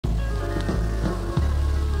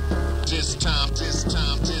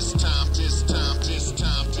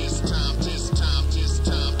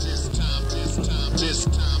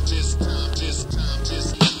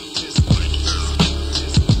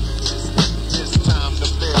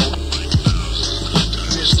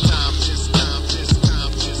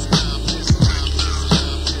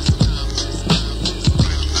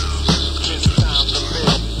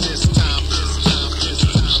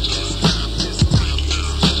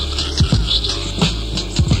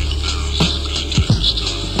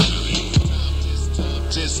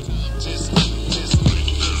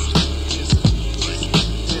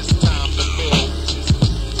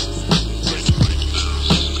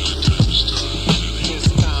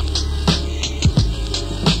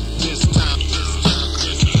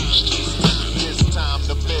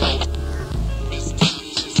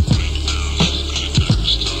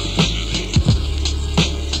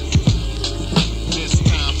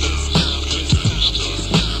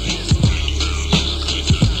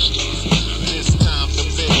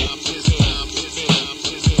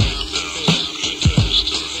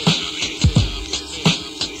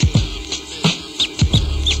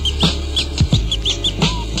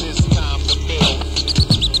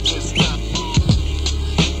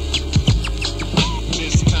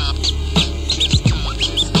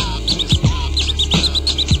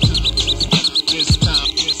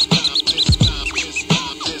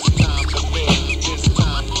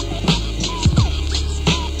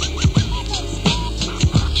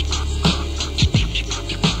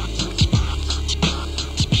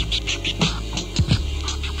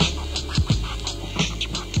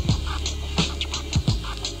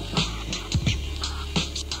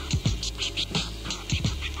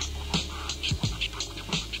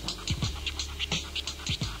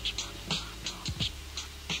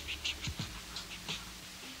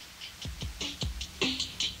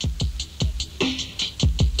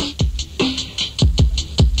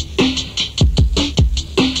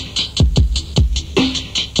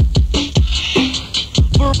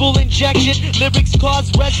Lyrics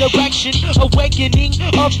cause resurrection, awakening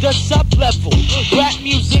of the sub-level. Rap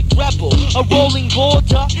music rebel, a rolling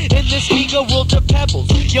boulder in the speaker world of pebbles.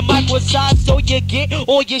 Your mic was sized so you get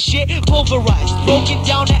all your shit pulverized, broken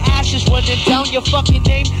down to ashes, running down your fucking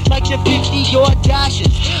name like the 50 your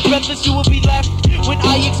dashes. Breathless you will be left when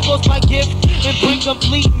I expose my gift and bring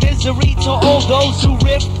complete misery to all those who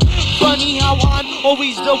rift. Funny how I'm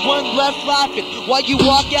always the one left laughing while you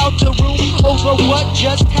walk out the room over what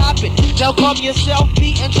just happened. Now calm yourself,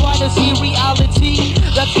 be and try to see reality.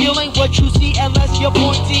 That feeling what you see unless you're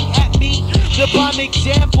pointing at me. The prime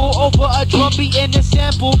example over a drumbeat and a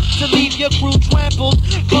sample to leave your crew trampled.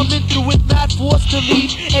 Coming through with mad force to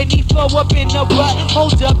leave any flow up in a rut.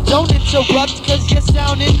 Hold up, don't interrupt, cause you're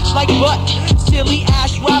sounding like butt. Silly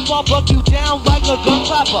ass rap, I'll buck you down like a gun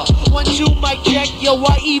clapper. 1, 2, mic check, yo,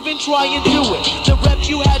 I even try and do it. The rep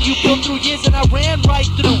you had, you built through years and I ran right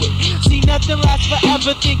through it. See, nothing lasts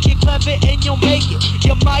forever, think you're clever and you'll make it.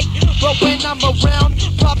 You might, but when I'm around,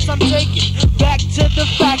 props I'm taking. Back to the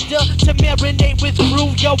factor, to marinate with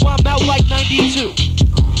crew, yo, I'm out like 92.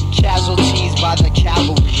 Casualties by the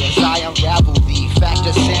cavalry as I unravel the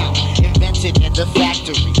factor sound invented in the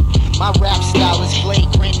factory. My rap style is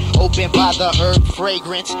flagrant, open by the herb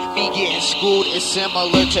fragrance. Me getting schooled is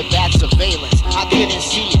similar to bad surveillance. I couldn't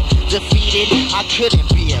see it, defeated, I couldn't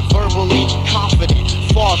be it. Verbally confident,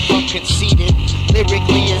 far from conceited.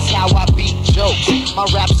 Lyrically is how I beat jokes. My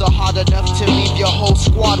raps are hard enough to leave your whole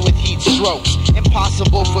squad with heat strokes.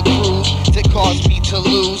 Impossible for crews to cause me to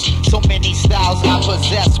lose. So many styles I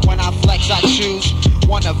possess, when I flex I choose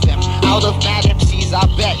one of them. Out of mad MCs I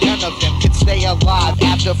bet none of them could stay alive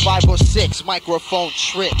after 5 or 6 microphone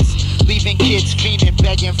trips. Leaving kids fiending,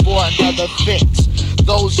 begging for another fix.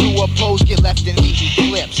 Those who oppose get left in the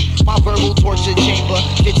eclipse. My verbal torture chamber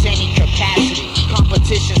fits any capacity.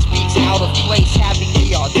 Competition speaks out of place, having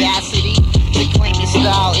the audacity to claim your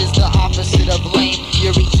style is the opposite of lame.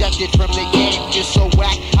 You're rejected from the game, you're so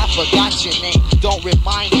whack, I forgot your name. Don't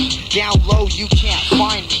remind me, down low you can't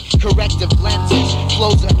find me. Corrective lenses,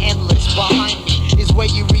 flows are endless. Behind me is where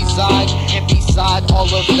you reside, and beside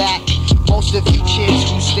all of that, most of you kids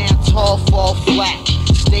who stand tall fall flat.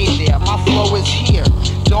 Stay there, my flow is here,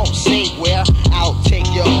 don't say where. I'll take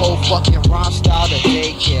your whole fucking rhyme style to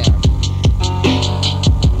daycare.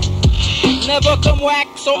 Never come whack,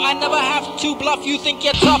 so I never have to bluff. You think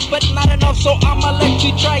you're tough, but not enough, so I'ma let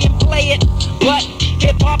you try and play it. But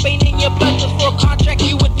hip-hop ain't in your blood, just for a contract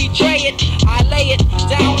you would betray it. I lay it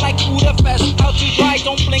down like Buddha Fest, out to dry,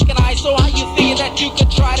 don't blink an eye. So how you figure that you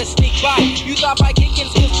could try to sneak by? You thought by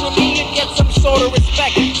kicking skills from me you'd get some sort of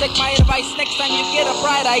respect. Take my advice next time you get a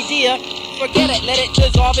bright idea. forget it, let it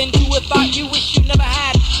dissolve into a thought you wish you never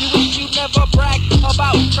had. You wish you never bragged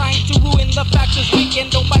about trying to ruin the fact this weekend.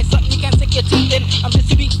 Don't buy something you can't sink your teeth in. I'm just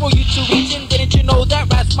too weak for you to reach in. Didn't you know that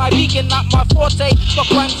rat's my beacon, not my forte? For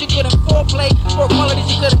crimes you couldn't foreplay, for qualities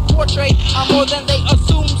you couldn't portray. I'm more than they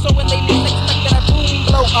assume, so when they least expect that I boom,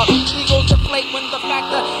 blow up. Egos deflate when the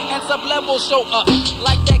factor and sub-levels show up.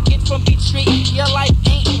 Like that kid from Beach Street, your life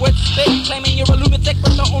ain't worth spit. Claiming you're a lunatic,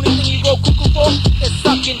 but the only thing you go cuckoo for is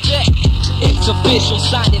sucking dick. It's official,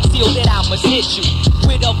 signed and sealed that I must hit you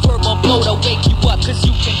with a verbal blow to wake you up, cause you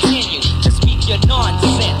continue to speak your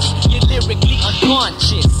nonsense. You're lyrically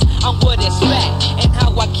unconscious. I'm what is fact and how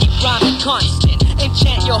I keep rhyming constant.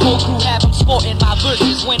 Enchant your whole crew, have them sporting my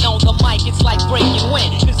verses. When on the mic it's like breaking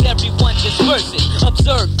wind, cause everyone disperses.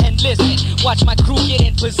 Observe and listen, watch my crew get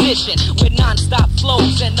in position with non-stop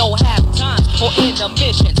flows and no half times or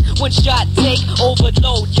intermissions. One shot take,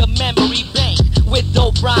 overload your memory bank with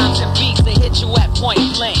dope rhymes and beats that hit you at point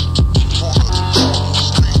blank.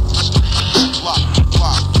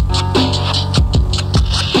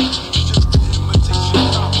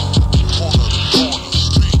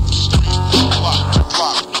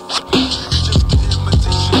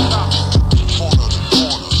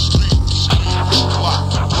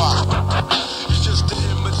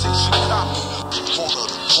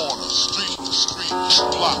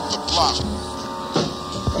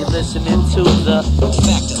 You're listening to the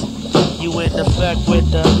Factor. You in effect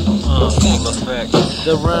with the Factor.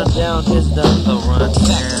 The rundown is the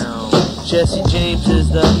rundown. Jesse James is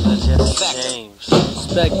the Jesse James.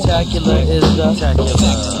 Spectacular is the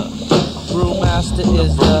Spectacular. Brewmasta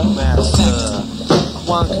is the Master.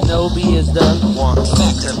 JuanKanobi is the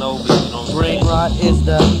JuanKanobi. Brain Rot is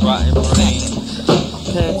the Rotten Brains.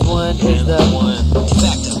 PenzOne is the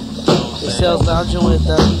Factor. It sells lounging with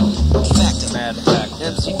the Factor. Mad Factor.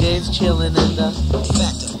 MC Dave's chilling in the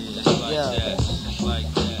Factor. Yeah, it's like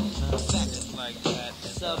that. Factor. Like that.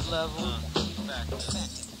 Sub-level. Factor.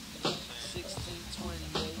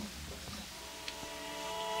 1628.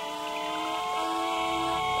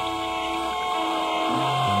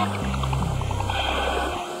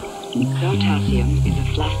 Potassium is a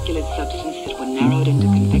flasculid substance that, when narrowed into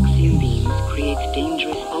convexium beams, creates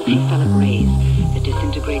dangerous ultraviolet rays that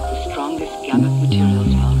disintegrate the strongest gamut materials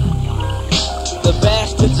known. The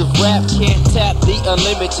bastards of rap can't tap the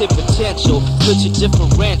unlimited potential. Put your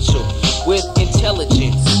differential with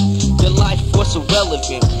intelligence. Your life was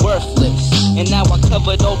irrelevant, worthless. And now I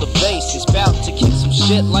covered all the bases. Bout to kick some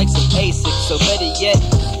shit like some Asics. So better yet,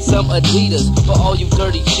 some Adidas for all you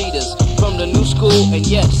dirty cheaters. From the new school, and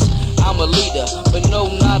yes, I'm a leader, but no,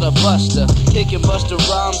 not a buster. Kicking buster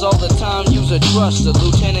rhymes all the time, use a truster.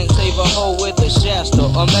 Lieutenant save a hoe with a Shasta,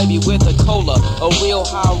 or maybe with a cola, a real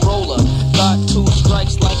high roller. Got 2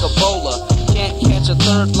 strikes like a bowler, can't catch a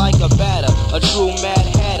third like a batter. A true mad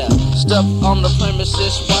hatter, stuff on the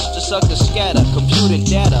premises, watch the sucker scatter. Computing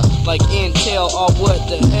data like Intel, or what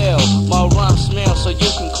the hell. My rhymes smell so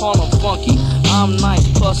you can call them funky. I'm nice,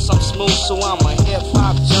 plus I'm smooth, so I'm a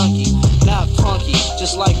hip-hop junkie. Not funky,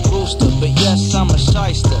 just like Brewster, but yes, I'm a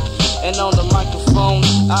shyster. And on the microphone,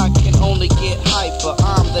 I can only get hyper.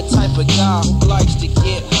 I'm the type of guy who likes to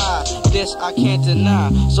get high. This I can't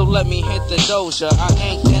deny, so let me hit the doja. I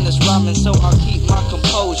ain't Dennis Rodman, so I'll keep my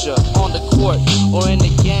composure. On the court or in the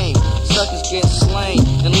game, suckers get slain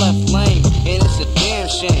and left lame. And it's a damn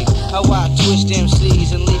shame how I twist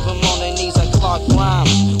MCs and leave them on their knees. I clock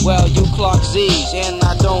rhymes, well you clock Z's. And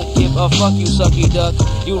I don't give a fuck, you sucky duck.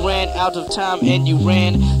 You ran out of time and you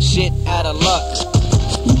ran shit out of luck.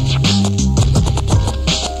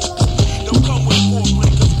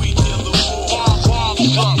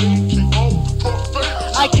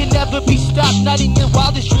 I can never be stopped, not in your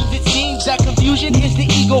wildest dreams. It seems that confusion is the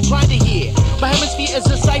ego grinding here. My hemisphere is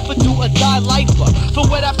a cipher to a die lifer. For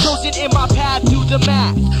what I've chosen in my path, do the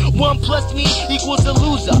math. 1 + me equals a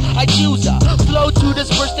loser. I choose a flow to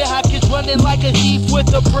disperse the have kids running like a thief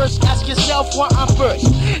with a purse. Ask yourself why I'm first.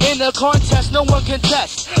 In a contest, no one can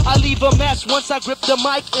test. I leave a mess once I grip the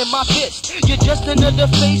mic in my fist. You're just another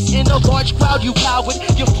face in a large crowd, you coward.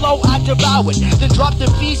 Your flow I devoured, then drop the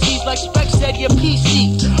feces like Spexxx said, your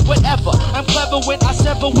PC. Whatever, I'm clever when I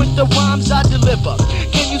sever with the rhymes I deliver.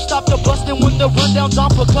 Can you stop the busting when the rundown's on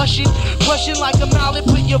percussion? Question like a mallet,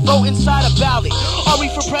 put your vote inside a ballot. Are we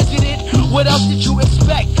for president? What else did you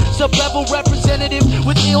expect? Sub-level representative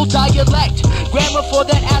with ill dialect. Grammar for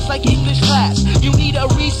that ass like English class. You need a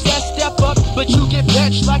recess, step up, but you get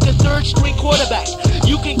benched like a 3rd string quarterback.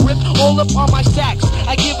 You can grip all up on my sacks.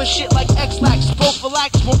 I give a shit like X-Lax.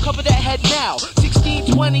 Prophylax won't cover that head now.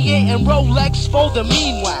 1628 and Rolex for the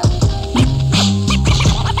meanwhile.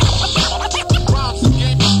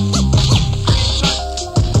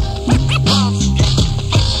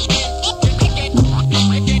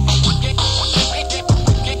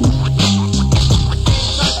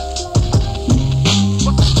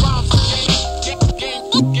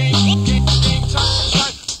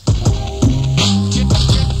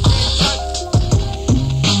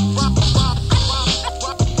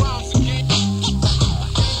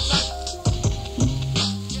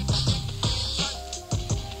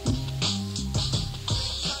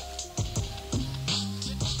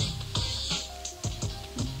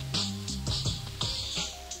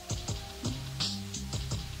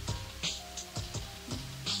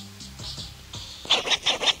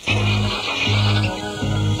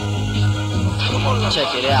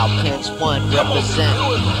 Check it out, PenzOne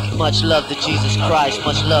represent. Much love to Jesus Christ,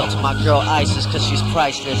 much love to my girl Isis, cause she's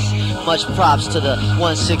priceless. Much props to the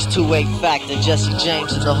 1628 Factor, Jesse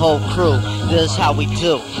James and the whole crew. This is how we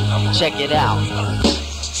do. Check it out.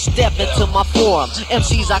 Step into my forum,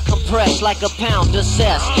 MCs I compress like a pound of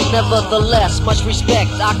cess. Nevertheless, much respect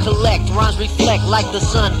I collect. Rhymes reflect like the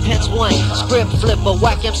sun, PenzOne. Script flipper,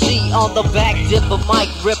 whack MC on the back, dipper, mic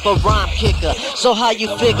ripper, rhyme kicker. So how you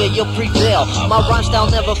figure you'll prevail? My rhyme style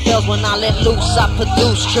never fails when I let loose. I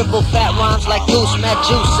produce triple fat rhymes like goose. Matt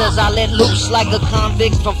Juice says I let loose like a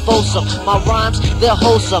convict from Folsom. My rhymes, they're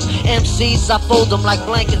wholesome. MCs, I fold them like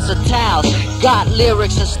blankets or towels. Got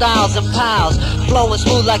lyrics and styles and piles, flowing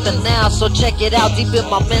smooth like the now, so check it out deep in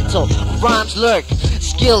my mental. Rhymes lurk,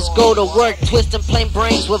 skills go to work, twisting plain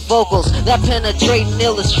brains with vocals that penetrate and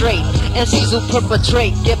illustrate. MCs who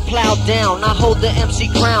perpetrate get plowed down. I hold the MC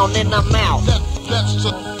crown and I'm out. That's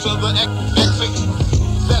to the exit.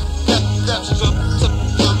 That's to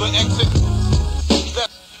the exit.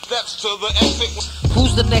 That's to the exit.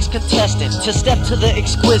 Who's the next contestant to step to the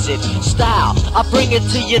exquisite style? I bring it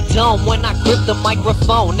to your dome when I grip the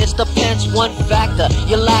microphone. It's the PenzOne Factor.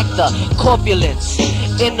 You lack the corpulence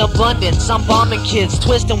in abundance. I'm bombing kids,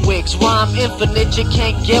 twisting wigs, rhyme infinite. You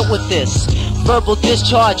can't get with this. Verbal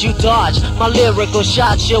discharge, you dodge my lyrical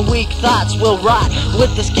shots. Your weak thoughts will rot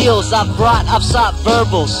with the skills I've brought. I've sought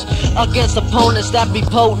verbals against opponents that be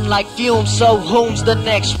potent like fumes. So whom's the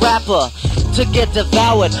next rapper to get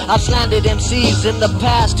devoured? I've slandered MCs in the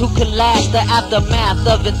past who could last the aftermath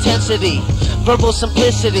of intensity. Verbal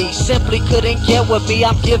simplicity simply couldn't get with me.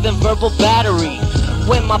 I'm giving verbal battery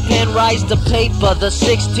when my pen writes the paper. The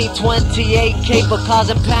 1628 caper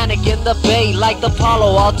causing panic in the bay like the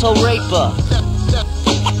Palo Alto raper.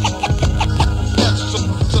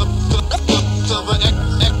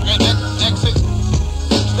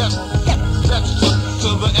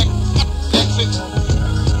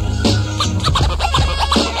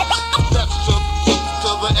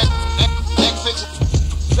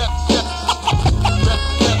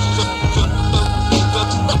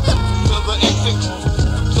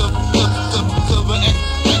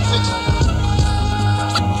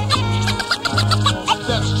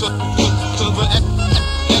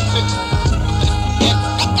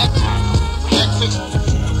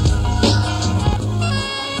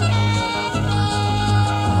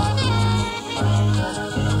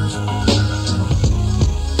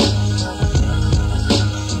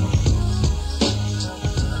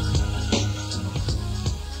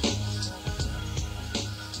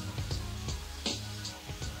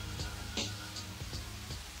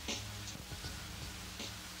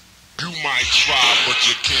 You might try, but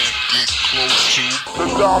you can't get close to the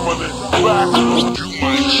dominant factor. You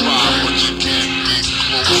might try, but you can't get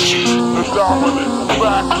close to the dominant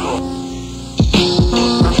factor.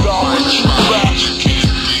 The dominant factor. You can't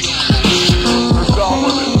get close to the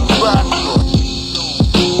dominant factor. The dominant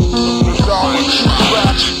factor.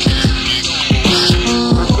 You can't get close to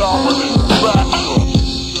the dominant factor. The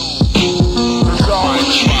dominant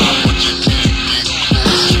factor. But you can't get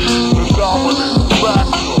close to the dominant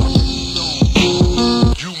factor.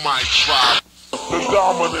 You might try the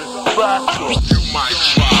dominant factor. You might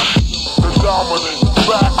try the dominant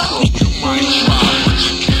factor. You might try, but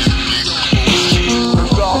you can't get close to the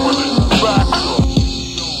dominant factor.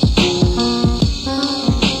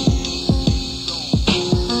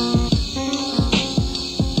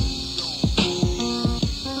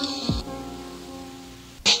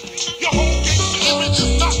 Your whole gangster image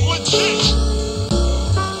is not legit.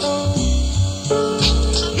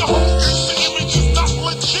 Your whole gangster image is not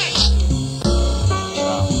legit.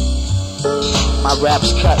 My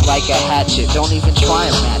rap's cut like a hatchet, don't even try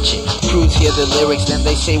and match it. Crews hear the lyrics, then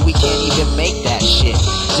they say we can't even make that shit.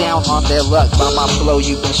 Down on their luck, by my flow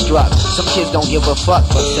you've been struck. Some kids don't give a fuck,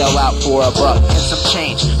 but sell out for a buck and some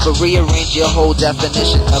change, but rearrange your whole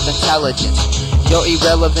definition of intelligence. Your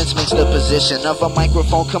irrelevance makes the position of a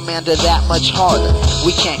microphone commander that much harder.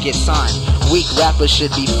 We can't get signed. Weak rappers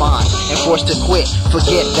should be fined and forced to quit.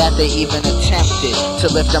 Forget that they even attempted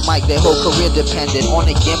to lift a mic. Their whole career depended on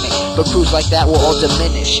a gimmick, but crews like that will all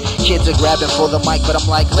diminish. Kids are grabbing for the mic, but I'm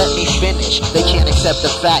like, let me finish. They can't accept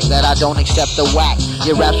the fact that I don't accept the whack.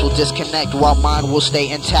 Your rap raps will disconnect while mine will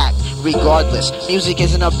stay intact. Regardless, music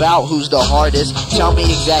isn't about who's the hardest. Tell me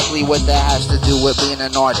exactly what that has to do with being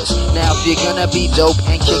an artist. Now if you're gonna be dope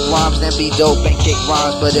and kick rhymes, then be dope and kick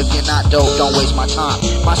rhymes. But if you're not dope, don't waste my time.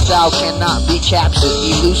 My style cannot be captured,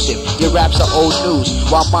 elusive. Your raps are old news,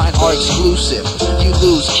 while mine are exclusive. You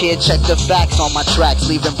lose, kid, check the facts on my tracks,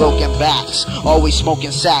 leaving broken backs. Always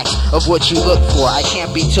smoking sacks of what you look for. I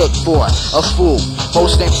can't be took for a fool.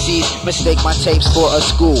 Most MCs mistake my tapes for a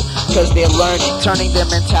school, cause they're learning, turning their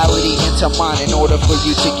mentality into mine. In order for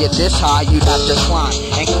you to get this high, you'd have to climb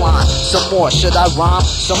and climb some more. Should I rhyme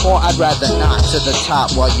some more? I'd rather not. To the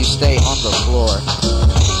top while you stay on the floor.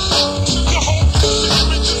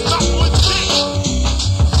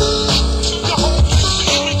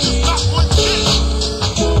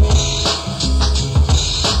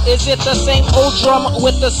 Is it the same old drum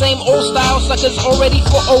with the same old style? Suckers already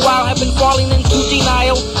for a while have been falling into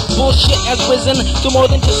denial. Bullshit has risen to more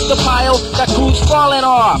than just a pile. That crew's falling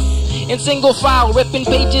off in single file, ripping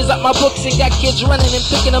pages out my books and got kids running and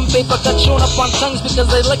picking them. Paper cut shown up on tongues because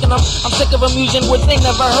they licking them. I'm sick of amusing words they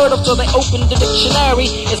never heard of, so they open the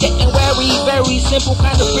dictionary. It's getting wary, very simple,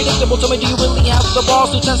 kind of predictable. Tell me, do you really have the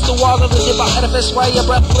balls to test the walls of this hip-hop edifice while you're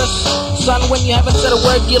breathless? Son, when you haven't said a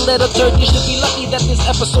word, you little turd. You should be lucky that this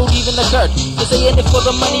episode even occurred. You're saying it for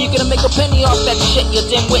the money, you're gonna make a penny off that shit, you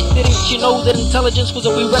dimwit. Didn't you know that intelligence was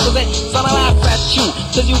a prerequisite? Son, I laugh at you,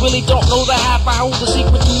 cause you really don't know the half. I hold the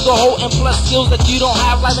secret to the whole, and plus skills that you don't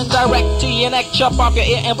have. Live and direct to your neck, chop off your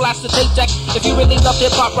ear and blast the tape deck. If you really love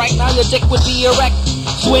hip-hop right now, your dick would be erect.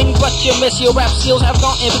 Swing, but you miss. Your rap skills have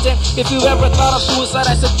gone impotent. If you ever thought of suicide,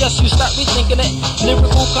 I suggest you start rethinking it.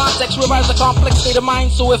 Lyrical context revives a complex state of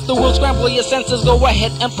mind. So if the world scramble your senses, go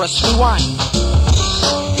ahead and press rewind.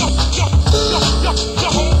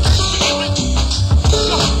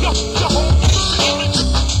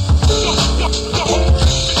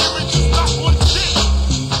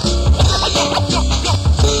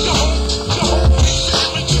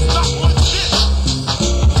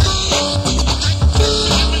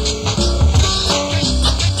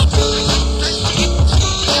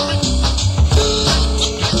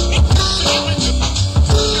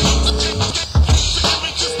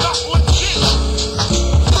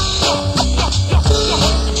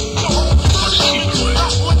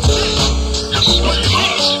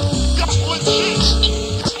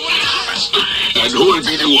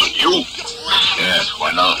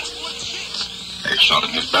 Shot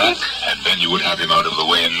in his back, and then you would have him out of the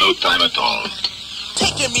way in no time at all.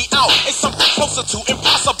 Taking me out is something closer to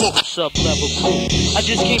impossible. Sub-level crew, I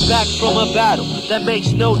just came back from a battle. That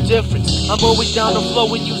makes no difference. I'm always down to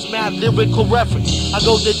flow and use mad lyrical reference. I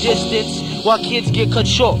go the distance while kids get cut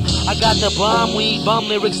short. I got the bomb weed, bomb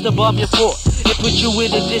lyrics to bomb your fort. It put you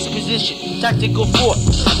in a disposition, tactical fort.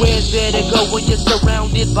 Where's there to go when you're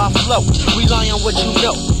surrounded by flow? Rely on what you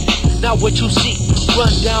know, not what you see. Run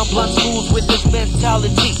down blunt smooth with this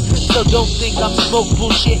mentality. So don't think I'm smoke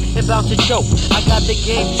bullshit and bound to choke. I got the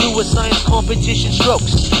game to a science competition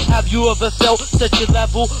strokes. Have you ever felt such a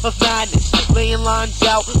level of madness? Laying lines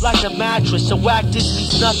out like a mattress. So whack this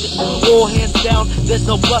means nothing. All hands down, there's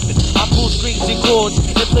no bluffing. I pull strings and chords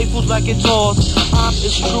and play fools like guitars. I'm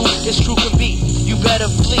as true can be. You better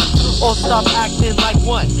flee or stop acting like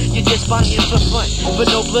one. You're just buying for fun, but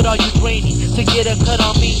no blood are you draining to get a cut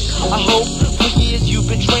on me. I hope for years you've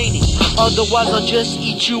been training, otherwise I'll just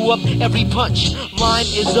eat you up every punch. Mine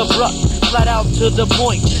is abrupt, flat out to the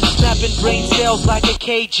point, snapping brain cells like a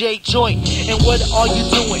KJ joint. And what are you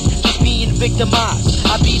doing? Just being victimized.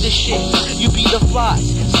 I be the shit, you be the flies,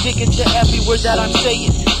 sticking to every word that I'm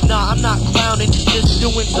saying. Nah, I'm not clowning, just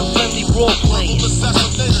doing some friendly role playing.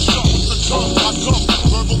 Assassinator, shot with the tongue, I come.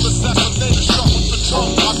 Verbal assassinator, shot with the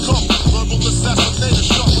tongue, I come. Verbal assassinator,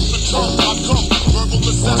 shot with the tongue, I come. Verbal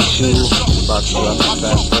assassinator, shot with the tongue, I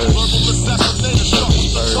come. Verbal assassinator, shot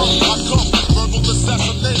with the tongue, I come. Verbal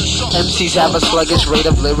assassinator, shot. MCs have a sluggish rate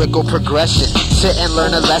of lyrical progression. Sit and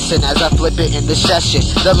learn a lesson as I flip it in the session.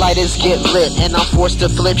 The lighters get lit and I'm forced to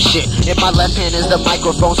flip shit. If my left hand is the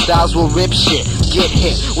microphone, styles will rip shit. Get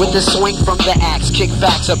hit with the swing from the axe. Kick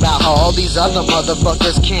facts about how all these other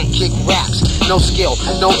motherfuckers can't kick raps. No skill,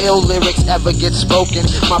 no ill lyrics ever get spoken.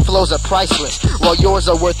 My flows are priceless, while yours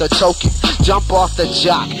are worth a token. Jump off the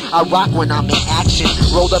jock, I rock when I'm in action.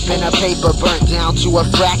 Rolled up in a paper, burnt down to a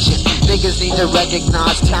fraction. Niggas need to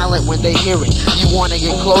recognize talent when they hear it. You wanna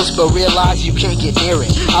get close but realize you can't get near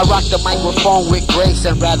it. I rock the microphone with grace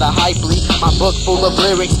and rather hypely. My book full of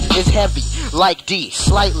lyrics is heavy, like D,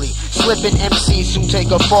 slightly slipping MCs soon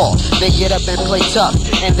take a fall. They get up and play tough,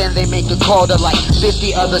 and then they make a call to like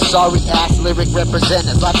 50 other sorry ass lyric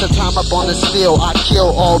representatives. Lots of time up on the steel, I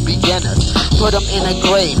kill all beginners. Put them in a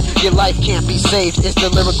grave, your life can't be saved. It's the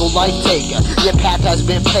lyrical life taker, your path has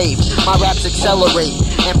been paved. My raps accelerate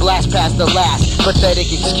and blast past the last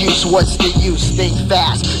pathetic excuse. What's the use? Think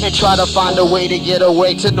fast and try to find a way to get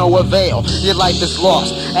away to no avail. Your life is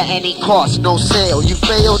lost at any cost, no sale. You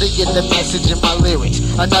fail to get the message in my lyrics.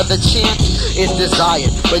 Another chance is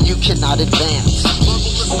desired, but you cannot advance.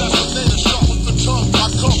 Verbal assassinator, shot with the tongue, I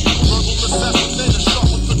come. Verbal assassinator, shot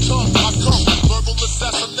with the tongue, I come. Verbal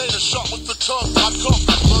assassinator, shot with the tongue, I come.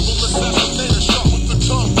 Verbal assassinator, shot with the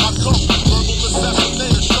tongue, I come. Verbal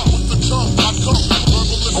assassinator, shot with the tongue, I come.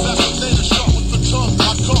 Verbal assassinator, shot with the tongue,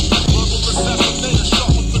 I come. Verbal assassinator, shot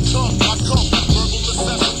with the tongue, I come. Verbal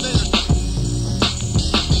assassinator.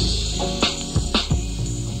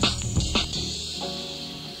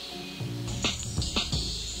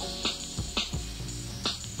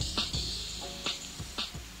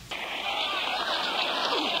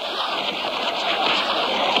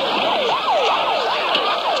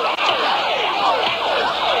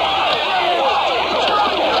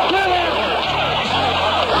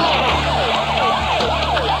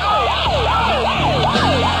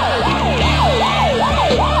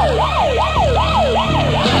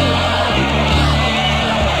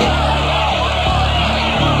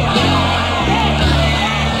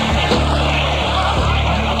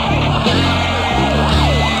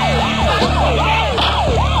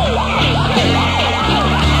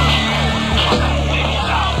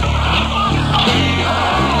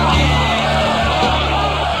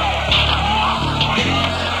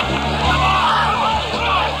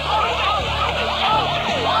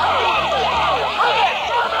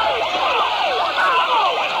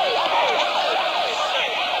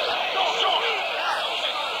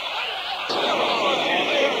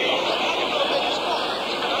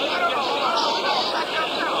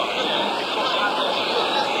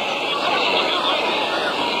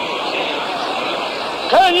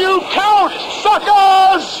 Can you count,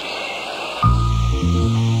 suckers?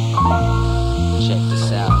 Check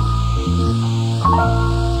this out.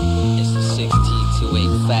 It's the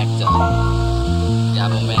 1628 Factor.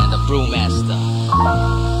 Got my man, the Brewmasta.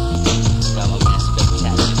 Got my man,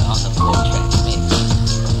 Spectacular on the 4-track mix.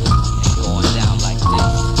 And going down like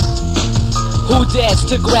this. Who dares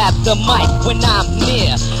to grab the mic when I'm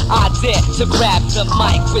near? I dare to grab the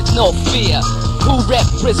mic with no fear. Who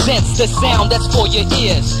represents the sound that's for your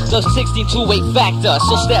ears? The 1628 Factor,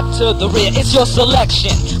 so step to the rear. It's your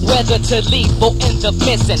selection, whether to leave or end up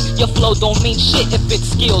missing. Your flow don't mean shit if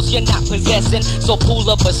it's skills you're not possessing. So pull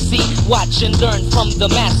up a seat, watch and learn from the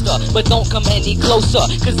master. But don't come any closer,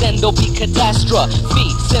 cause then there'll be catastrophe.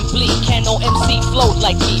 Simply, can no MC float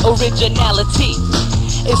like me? Originality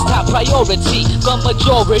is top priority. The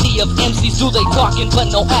majority of MCs do they talking but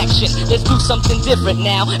no action. Let's do something different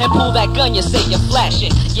now and pull that gun you say you're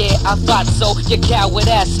flashing. Yeah, I thought so, you coward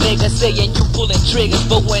ass nigga saying you pulling triggers,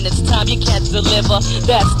 but when it's time you can't deliver.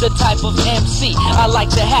 That's the type of MC I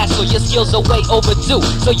like to hassle. Your skills are way overdue,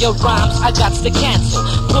 so your rhymes I got to cancel.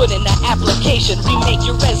 Put in an application, remake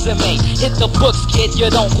your resume. Hit the books, kid,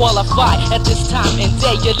 you don't qualify. At this time and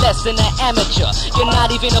day, you're less than an amateur. You're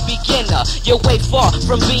not even a beginner, you're way far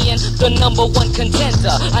from being the #1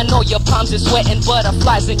 contender. I know your palms are sweating,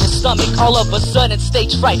 butterflies in your stomach. All of a sudden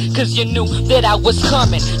stage fright, cause you knew that I was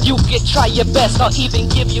coming. You could try your best, I'll even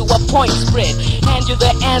give you a point spread. Hand you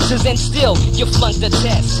the answers and still you flunked the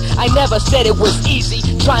test. I never said it was easy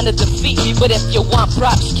trying to defeat me, but if you want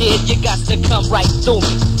props, kid, you got to come right through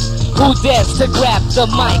me. Who dares to grab the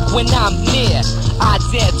mic when I'm near? I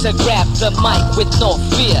dare to grab the mic with no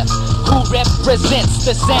fear. Who represents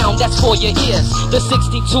the sound that's for your ears? The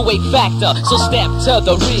 1628 Factor, so step to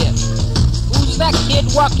the rear. Who's that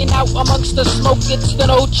kid walking out amongst the smoke? It's the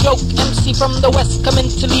no joke MC from the west coming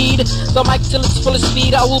to lead the mic till it's full of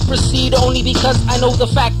speed. I will proceed only because I know the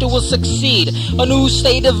Factor will succeed. A new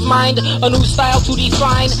state of mind, a new style to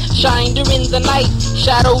define. Shine during the night,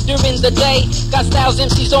 shadow during the day. Got styles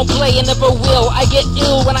MCs don't play and never will. I get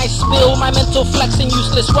ill when I spill my mental flex and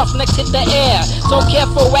useless roughnecks hit the air. Don't care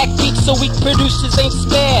for whack beats, so weak producers ain't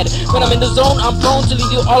spared. When I'm in the zone, I'm prone to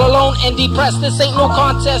leave you all alone and depressed. This ain't no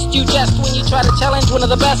contest, you jest when you try to challenge one of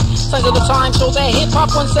the best signs of the time. So that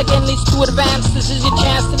hip-hop once again needs to advance. This is your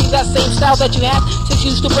chance to be that same style that you had since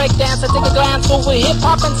you used to break dance. I take a glance over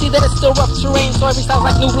hip-hop and see that it's still rough terrain. So every style's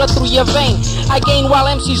like new blood through your vein. I gain while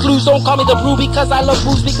MCs lose. Don't call me the brew because I love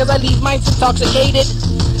booze, because I leave minds intoxicated.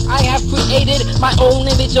 I have created my own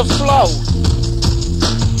image of flow.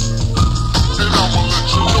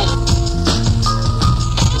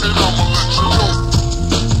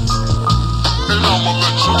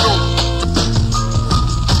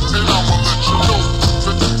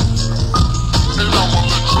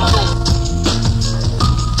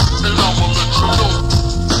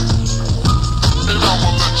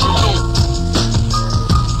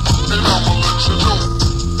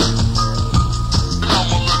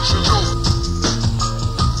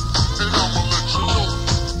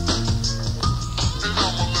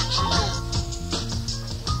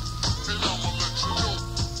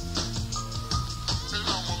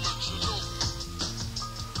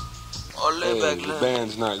 The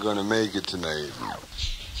band's not gonna make it tonight.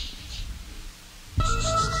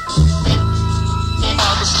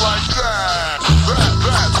 It's like that.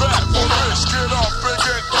 Rap, for this. Get up and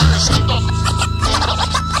get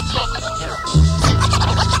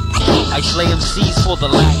I slay MCs for the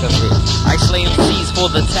lack of it. I slay MCs for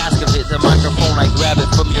the task of it. The microphone, I grab it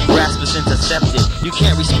from your grasp, is intercepted. You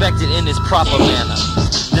can't respect it in its proper manner.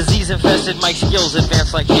 Disease-infested mic skills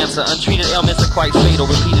advance like cancer. Untreated ailments are quite fatal.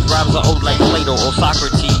 Repeated rhymes are old like Plato or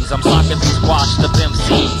Socrates. I'm Socrates washed up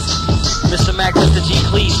MCs. Mr. Mac, Mr. G,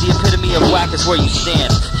 please, the epitome of whack is where you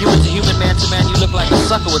stand. Human to human, man to man, you look like a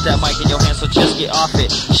sucker with that mic in your hand, so just get off it.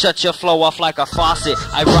 Shut your flow off like a faucet.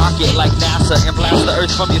 I rock it like NASA and blast the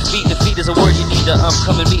earth from your feet. Defeat is a word you need to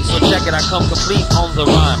come and meet, so check it, I come complete on the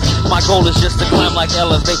rhyme. My goal is just to climb like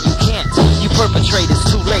elevate. You can't, you perpetrate, it's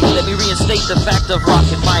too late. Let me reinstate the fact of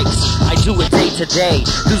rocking mics. I do it day to day.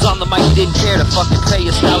 Dudes on the mic didn't care to fucking pay.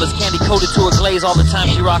 Your style is candy coated to a glaze. All the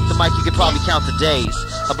times you rock the mic, you could probably count the days.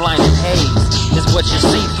 A blinding haze is what you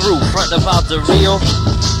see through. Front about the real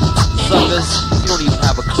suckers, you don't even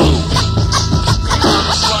have a clue.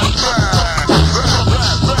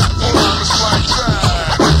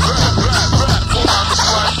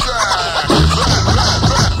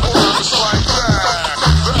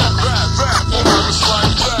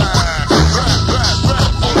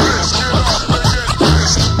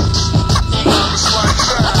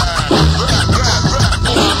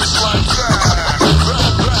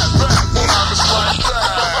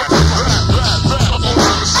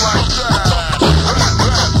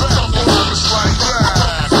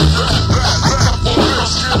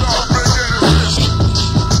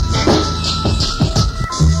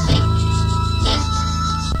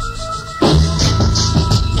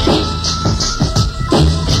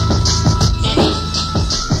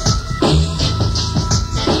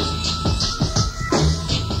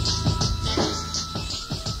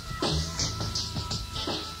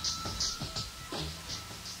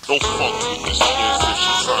 Don't fuck with this kids if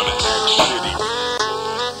she's trying to act shitty.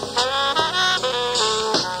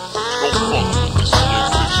 Don't fuck with this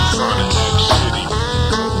kids if she's trying to act shitty. Don't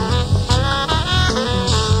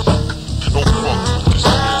fuck with this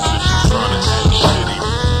kids if she's trying to act shitty. Don't fuck with this kids if she's trying to act shitty.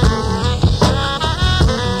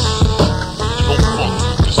 Don't fuck with this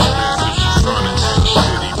kids if she's trying to act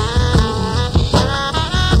shitty.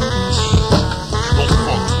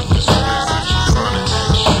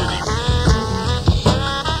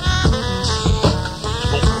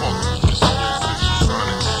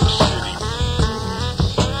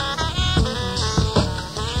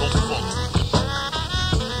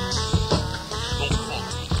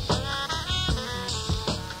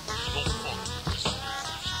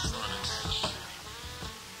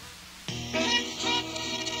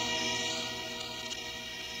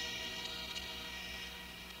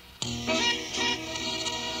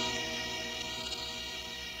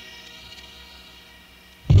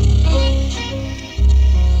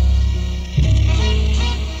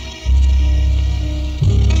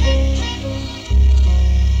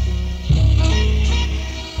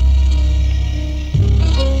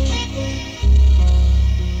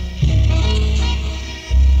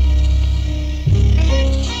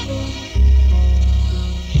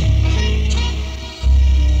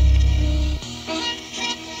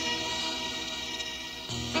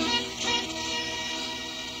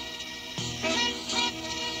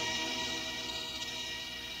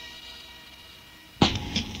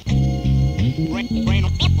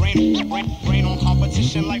 Rain on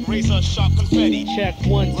competition like razor sharp confetti. Check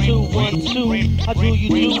 1 2 1 2. How do you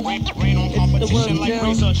do? Rain on competition like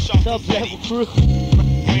razor sharp confetti.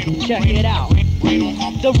 Check it out.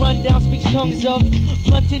 The rundown speaks tongues of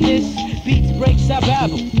bluntness. Beats breaks I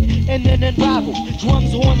babble and then unravel.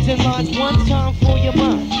 Drums, horns, and lines. One time for your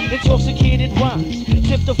mind. Intoxicated rhymes.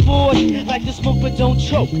 Tip the 40 like the smoke, but don't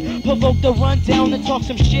choke. Provoke the rundown and talk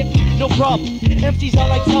some shit. No problem. Empties are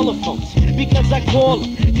like telephones because I call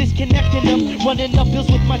them. Disconnecting them, running up bills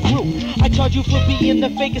with my crew. I charge you for being the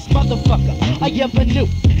fakest motherfucker I ever knew.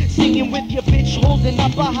 Singing with your bitch, holding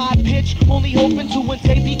up a high pitch, only hoping to one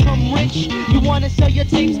day become rich. You wanna sell your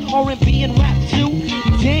tapes, R&B and rap too?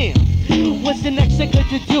 Damn, what's the next thing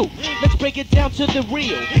to do? Let's break it down to the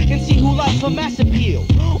real and see who likes for mass appeal.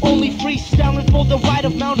 Only freestyling for the right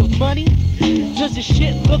amount of money. Does the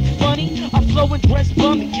shit look funny? I flow and dress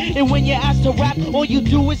bummy, and when you're asked to rap, all you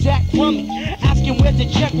do is act crummy. Asking where the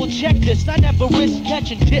check, will check this. I never risk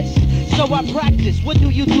catching this, so I practice. What do?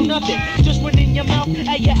 Nothing. Just run in your mouth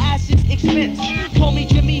at your ass's expense. Call me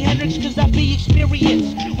Jimi Hendrix, cause I be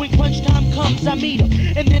experienced. When crunch time comes, I meet him,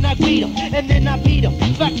 and then I greet him, and then I beat him.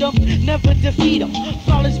 perfect them, never defeat them.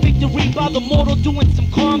 Flawless victory by the mortal doing some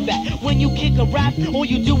combat. When you kick a rap, all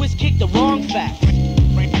you do is kick the wrong fact.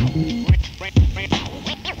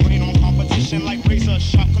 Rain on competition like razor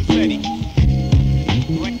sharp confetti.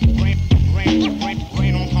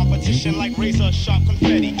 Rain on competition like razor sharp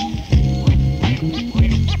confetti.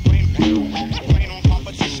 Rain on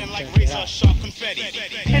competition like razor sharp confetti.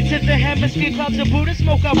 Into the hemisphere, clouds of Buddha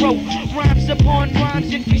smoke I wrote rhymes upon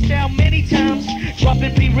rhymes in freestyle many times.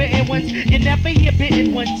 Dropping pre-written ones, you never hear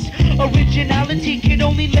bitten ones. Originality can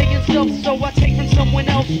only lay in stealth, so I take from someone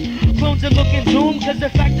else. Clones are looking doomed, cause the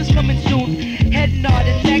fact is coming soon. Head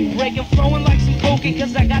nodding, neck breaking, flowing like some cocaine,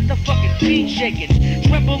 cause I got the fucking beat shaking.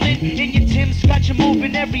 Trembling in your Tim's, got you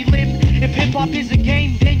moving every limb. If hip-hop is a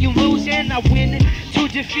game, then you lose and I win. To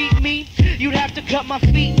defeat me, you'd have to cut my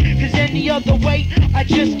feet, cause any other way, I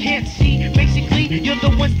just can't see. Basically, you're the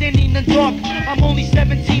one standing in the dark. I'm only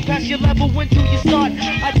 17, past your level, when do you start?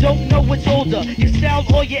 I don't know what's older, your style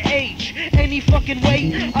or your age. Any fucking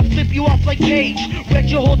way, I flip you off like Cage. Read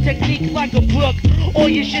your whole technique like a book. All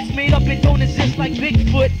your shit's made up and don't exist like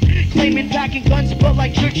Bigfoot. Claiming packing guns, but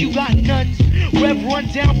like church you got nuns. Rev run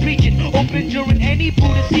down preaching, open during any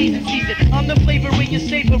Buddha season. I'm the flavor in your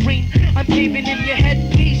savoring, I'm caving in your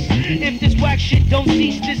headpiece. If this whack shit don't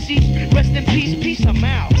cease, deceased, rest in peace, peace, I'm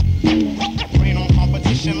out. Rain on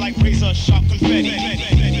competition like razor sharp confetti.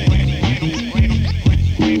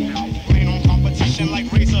 Rain on competition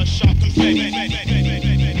like razor sharp confetti.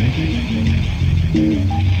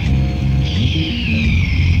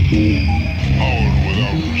 Power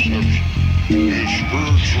without perception is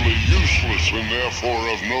spiritually useless and therefore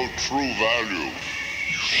of no true value.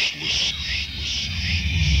 Useless.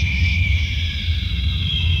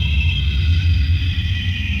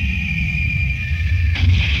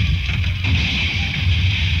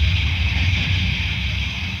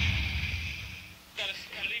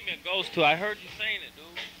 Goes to, I heard you saying it,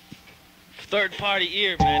 dude. Third party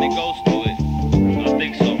ear, man, it goes to it. I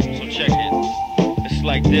think so, so check it. It's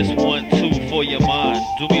like this 1, 2 for your mind.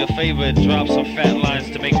 Do me a favor and drop some fat lines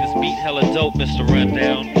to make this beat hella dope, Mr.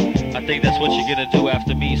 Rundown. I think that's what you're gonna do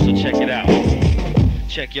after me, so check it out.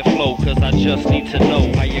 Check your flow, cause I just need to know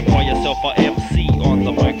how you call yourself a MC on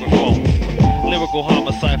the microphone. Lyrical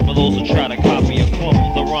homicide for those who try to copy or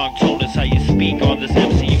clone. The wrong tone is how you speak on this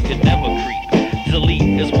MC, you could never creep.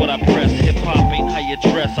 Delete is what I press. Hip-hop ain't how you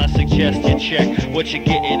dress. I suggest you check what you're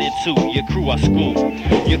getting into. Your crew I school,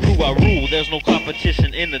 your crew I rule. There's no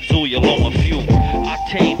competition in the duel, you're low on fuel.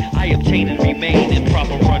 I obtain and remain in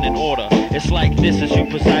proper running order. It's like this as you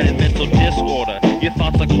preside in mental disorder. Your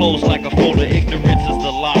thoughts are closed like a folder. Ignorance is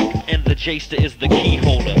the lock and the Jster is the key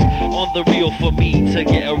holder. On the real for me to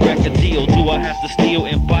get a record deal, do I have to steal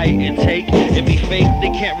and bite and take and be fake?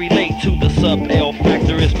 They can't relate to the sub-L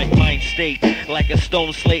factorismic mind state. Like a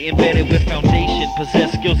stone slate embedded with foundation,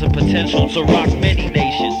 possess skills and potential to rock many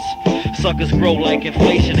nations. Suckers grow like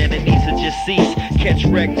inflation and it needs to just cease. Catch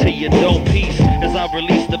wreck to your dome piece as I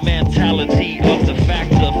release the mentality of the factor.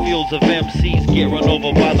 Fields of MCs get run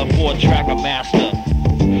over by the 4-tracker master.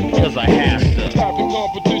 Cause I has to. Slapping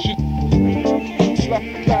competition.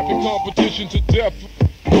 Slapping competition to death.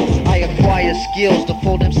 I acquire skills to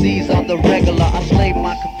fold MCs on the regular. I slay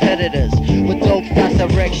my competitors with dope fast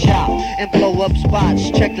direct shop and blow up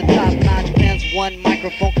spots. Check the top-notch PenzOne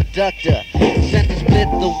microphone conductor. Center split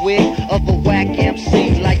the wig of a whack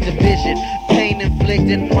MC like division. Pain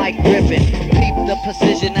inflicting, mic gripping. Peep the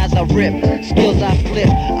precision as I rip. Skills I flip.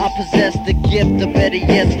 I possess the gift. The better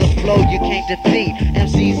yet, the flow you can't defeat.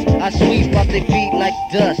 MCs I sweep off their feet like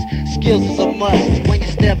dust. Skills is a must when you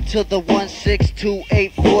step to the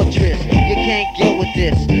 1628 fortress. You can't get with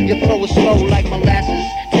this. Your flow is slow like molasses.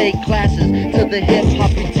 Take classes to the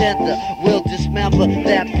hip-hop pretender. Will dismember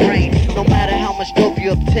that brain. No matter how much dope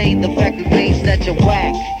you obtain, the fact remains that you're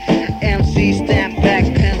whack. MC stand back,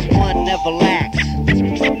 PenzOne never lacks.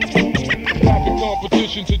 Slapping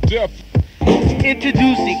competition to death.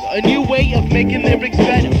 Introducing a new way of making lyrics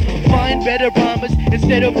better. Find better rhymers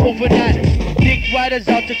instead of overnighters. Dick writers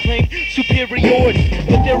out to claim superiority,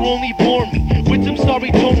 but they're only boring me with some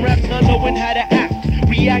sorry tone raps, not knowing how to act.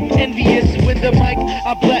 React envious with the mic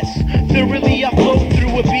I bless. Thoroughly I flow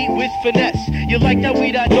through a beat with finesse. You like that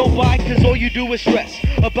weed I don't buy, cause all you do is stress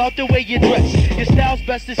about the way you dress. Your style's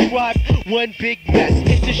best described one big mess.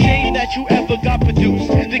 It's a shame that you ever got produced.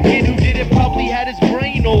 The kid who did it probably had his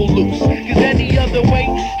brain all loose. Cause any other way,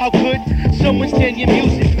 how could someone stand your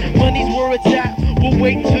music? Money's where it's at, we'll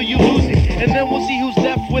wait till you lose it. And then we'll see who's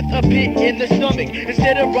left with a pit in the stomach.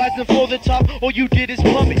 Instead of rising for the top, all you did is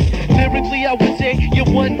plummet. Lyrically I would say you're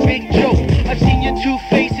one big joke. I've seen your two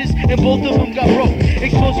faces, and both of them got broke.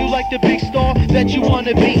 Expose you like the big star that you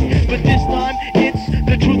wanna be. But this time, it's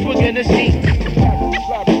the truth we're gonna see.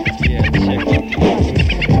 Yeah, check it.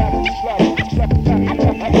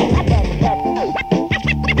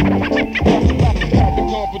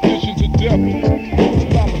 Competition to death.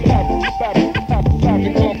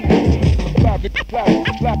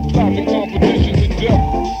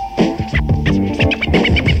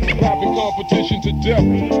 Slapping competition to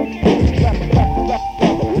death.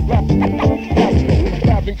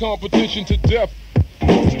 Slapping competition to death.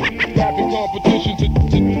 Slapping competition to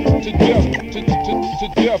death. Slapping competition to death. To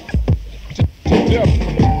death. To death.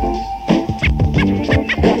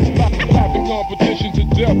 Slapping competition to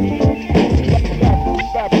death.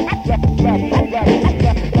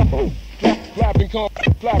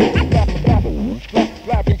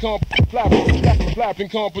 Slapping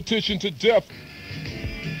competition to death.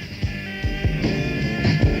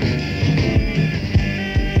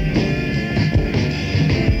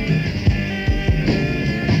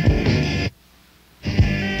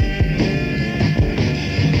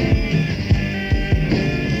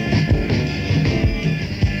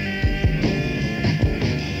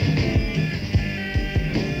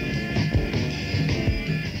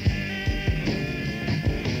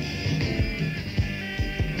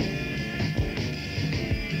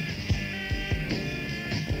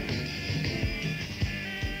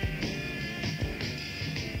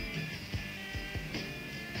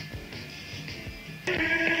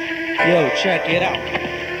 Yo, check it out.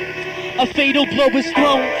 A fatal blow is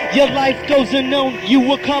thrown, your life goes unknown.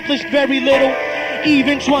 You accomplished very little,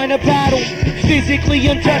 even trying to battle. Physically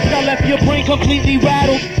untouched, I left your brain completely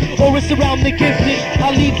rattled. Auras around the gifted,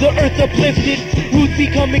 I leave the earth uplifted. Roots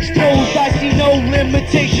become exposed, I see no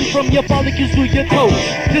limitation. From your follicles to your toes,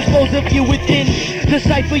 dispose of you within. The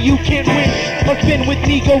cipher you can't win, or spin with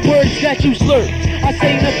ego words that you slur. I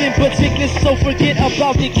say nothing but sickness, so forget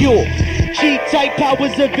about the cure. Cheat type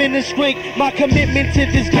powers of inner strength, my commitment to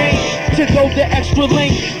this game, to go the extra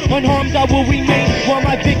length. Unharmed I will remain, while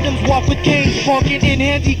my victims walk with canes, parking in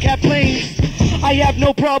handicapped lanes. I have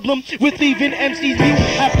no problem with leaving MCs mute.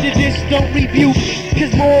 After this, don't rebuke,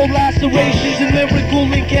 cause moral lacerations and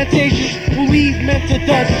lyrical incantations will leave men to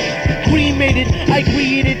dust. Cremated, I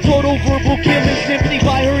created total verbal killing simply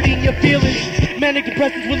by hurting your feelings. Manic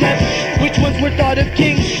depressants were left, which ones were thought of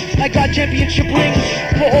kings? I got championship rings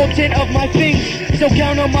for all 10 of my things. So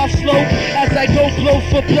count on my slow as I go blow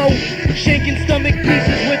for blow, shaking stomach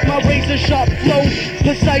pieces with my razor sharp flow.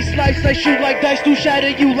 Precise slice, I shoot like dice to shatter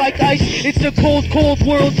you like ice. It's a cold, cold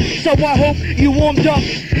world, so I hope you warmed up.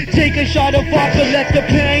 Take a shot of vodka, let the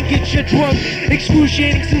pain get you drunk.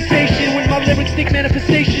 Excruciating sensation when my lyrics stick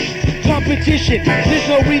manifestation. Competition, there's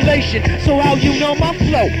no relation, so how you know my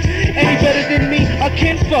flow? Any better than me, a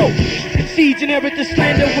kinfolk. Seeds inherit the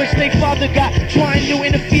slander which they father got, trying to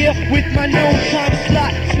interfere with my known time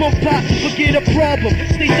slot. Smoke pot, forget a problem,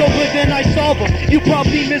 stay sober then I solve them. You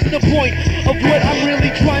probably missed the point of what I'm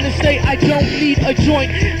really trying to say. I don't need a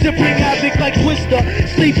joint to bring havoc like Twister,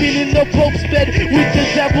 sleeping in the Pope's bed with the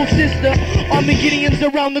devil's sister. Armageddon's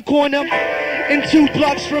around the corner, and 2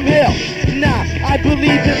 blocks from hell. Nah, I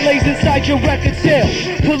believe it lays inside your record sale.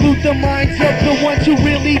 Pollute the minds of the ones who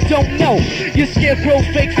really don't know. Your scarecrow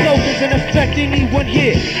fake flow doesn't affect anyone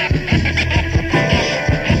here.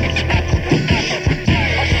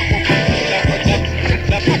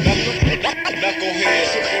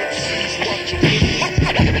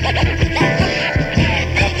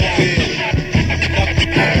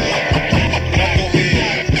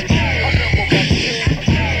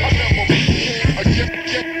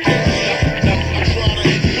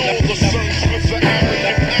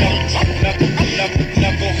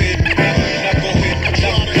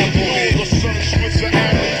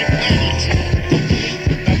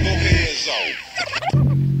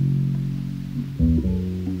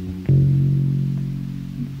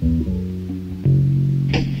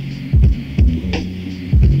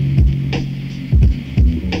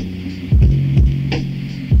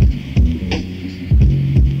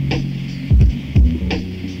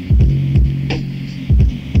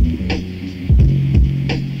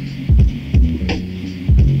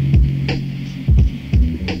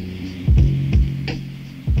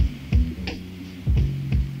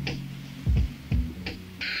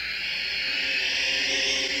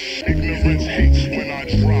 Ignorance hates when I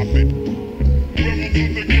drop it. Rebel to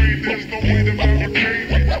the grave, there's no way to barricade.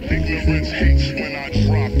 Ignorance hates when I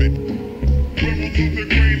drop it. Rebel to the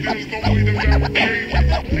grave, there's no way to barricade.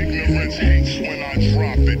 Ignorance hates when I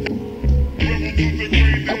drop it. Rebel to the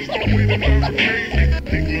grave, there's no way to barricade.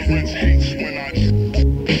 Ignorance hates when I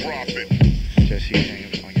drop it. Jesse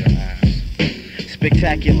James on your ass.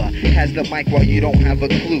 spectacular. Has the mic while you don't have a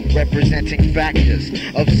clue. Representing factors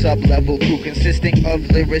of sub-level crew consisting of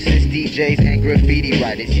lyricists, DJs, and graffiti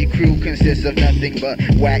writers. Your crew consists of nothing but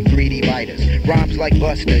whack, greedy biters. Rhymes like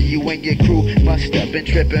Buster, you and your crew must have been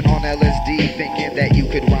tripping on LSD, thinking that you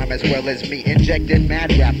could rhyme as well as me. Injecting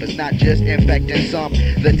mad rappers, not just infecting some.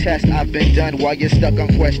 The test I've been done while you're stuck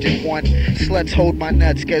on question one. Sluts hold my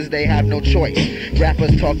nuts cause they have no choice.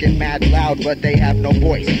 Rappers talking mad loud but they have no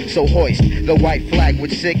voice. So hoist the white flag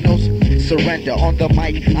which signals surrender. On the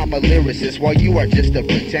mic I'm a lyricist while you are just a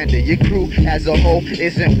pretender. Your crew as a whole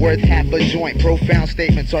isn't worth half a joint. Profound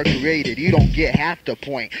statements are created, you don't get half the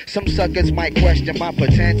point. Some suckers might question my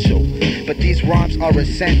potential, but these rhymes are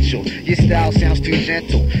essential. Your style sounds too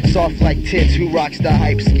gentle, soft like tits. Who rocks the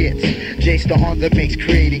hype skits? Jster on the mix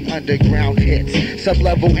creating underground hits.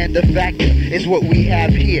 Sub-level and the factor is what we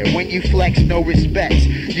have here. When you flex, no respect.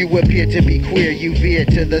 You appear to be queer, you veer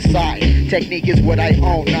to the side. Technique is what I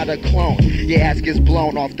own, not a clone. Your ass gets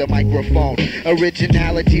blown off the microphone.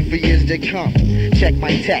 Originality for years to come. Check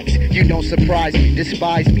my text, you don't surprise me.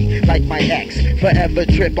 Despise me like my ex. Forever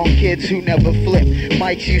trip on kids who never flip.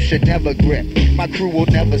 Mics you should never grip. My crew will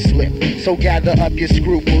never slip. So gather up your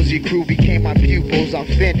scruples. Your crew became my pupils. I'm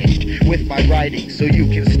finished with my writing, so you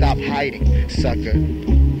can stop hiding, sucker.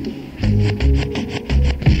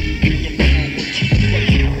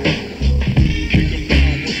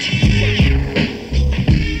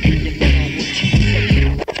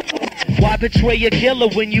 Why betray a killer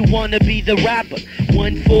when you wanna be the rapper?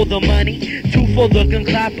 1 for the money, 2 for the gun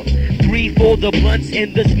clapper, 3 for the blunts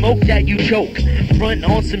and the smoke that you choke. Front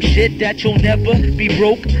on some shit that you'll never be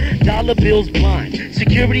broke. Dollar bills blind,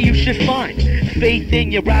 security you should find. Faith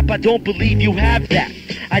in your rap, I don't believe you have that.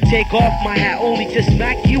 I take off my hat only to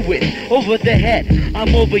smack you with over the head.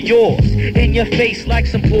 I'm over yours, in your face like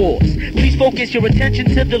some paws. Please focus your attention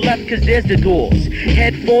to the left cause there's the doors.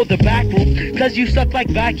 Head for the back room cause you suck like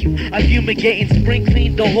vacuum. I fumigate and spring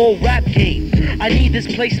clean the whole rap game. I need this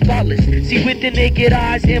place spotless. See with the naked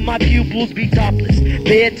eyes and my pupils be topless.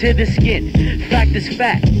 Bare to the skin, fact is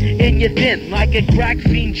fat. And you're thin like a crack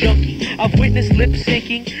fiend junkie. I've witnessed lip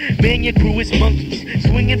syncing, man your crew is monkeys.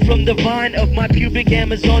 Swinging from the vine of my pubic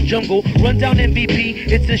Amazon jungle. Run down MVP,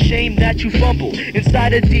 it's a shame that you fumble.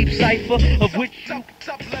 Inside a deep cipher of which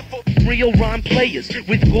real rhyme players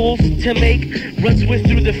with goals to make, runs with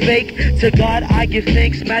through the fake. To God I give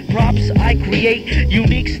thanks, mad props I create.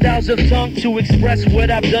 Unique styles of tongue to express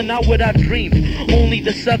what I've done, not what I've dreamed. Only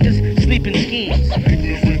the suckers sleep in schemes.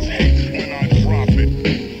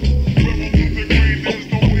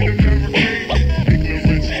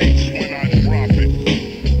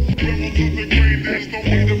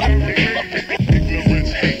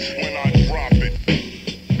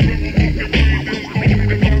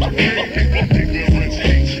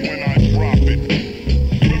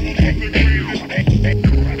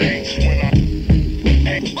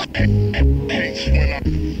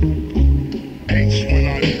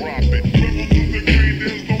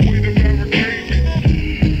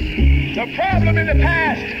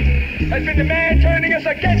 Has been the man turning us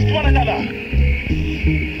against one another.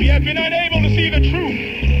 We have been unable to see the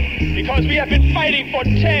truth because we have been fighting for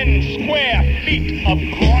 10 square feet of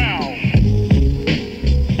ground.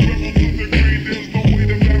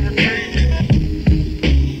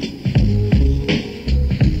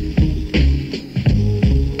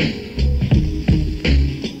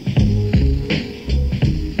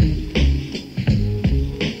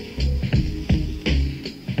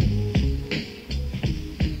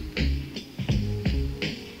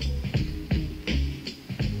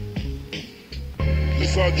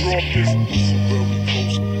 I drop this, it's a very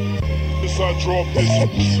close. This I drop this,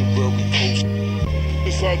 it's a very close.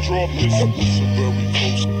 This I drop this, it's a very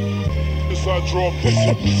close. This I drop this,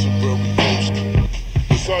 it's a very close.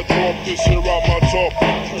 This I drop this here out my top.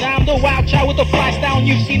 Now I'm the wild child with the fly style,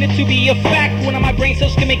 you've seen it to be a fact. One of my brain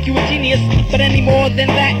cells can make you a genius, but any more than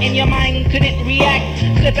that, and your mind couldn't react.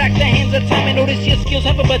 Step back the hands of time and notice your skills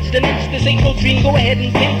have a budged an inch. This ain't no dream, go ahead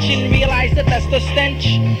and pinch and realize that that's the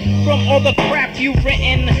stench from all the crap you've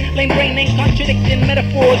written. Lame brain ain't contradicting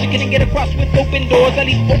metaphors. You couldn't get across with open doors, at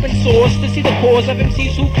least open source, to see the cause of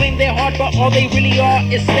MCs who claim they're hard, but all they really are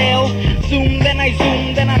is stale. Zoom, then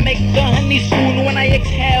I make the honey spoon when I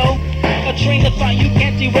exhale. A train of thought you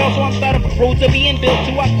can't derail, so I'm starting roads are being built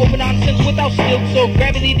to walk over nonsense without stilts. So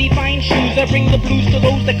gravity defines shoes. I bring the blues to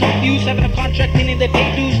those that confuse, having a contract meaning they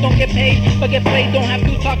pay dues. Don't get paid, but get played. Don't have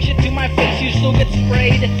to talk shit to my face, you still get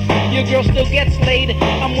sprayed. Your girl still gets laid.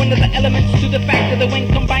 I'm one of the elements to the factor that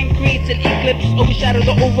when combined creates an eclipse. Overshadow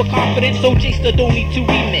the overconfidence, so Jster don't need to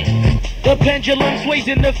remix. The pendulum sways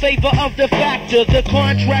in the favor of the factor. The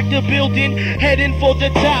contractor building, heading for the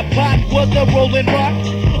top. Pop was a rolling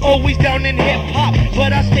rock, always down in hip-hop.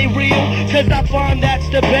 But I stay real, cause I find that's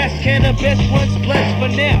the best. Cannabis runs blessed for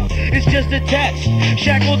now, it's just a test.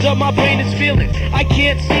 Shackled up, my brain is feeling I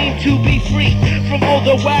can't seem to be free from all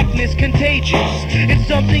the whackness, contagious. It's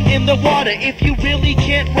something in the water. If you really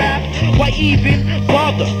can't rap, why even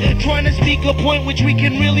bother trying to speak a point which we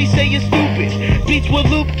can really say is stupid? Beats with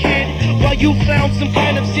loop, kid, while you found some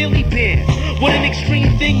kind of silly band. What an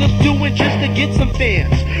extreme thing of doing just to get some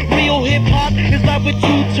fans. Real hip-hop is live with 2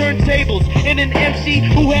 turntables and an MC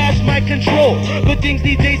who has my control. But things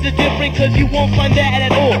these days are different, cause you won't find that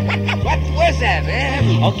at all. What's that,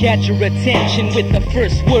 man? I'll catch your attention with the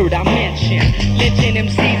first word I mention. Lynching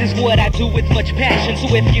MCs is what I do with much passion.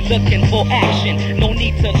 So if you're looking for action, no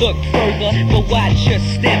need to look further, but watch your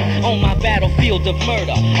step on my battlefield of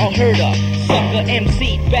murder. I'll hurt a sucker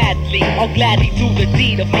MC badly. I'll gladly do the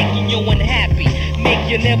deed of making you unhappy. Make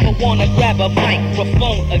you never wanna grab a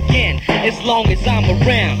microphone again. As long as I'm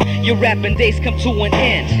around, your rapping days come to an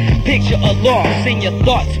end. Picture a loss in your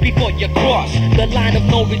thoughts before you cross the line of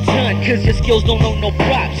no return, cause your skills don't know no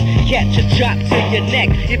props. Catch a chop to your neck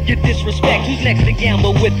if you disrespect. Who's next to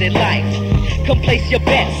gamble with their life? Come place your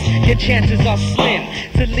bets, your chances are slim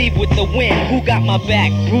to leave with the win. Who got my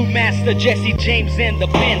back? Brewmasta, Jesse James, and the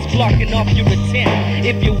Benz blocking off your attempt.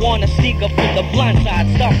 If you wanna sneak up from the blind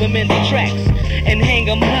side, stop him in the tracks and hang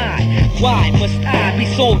him high. Why must I be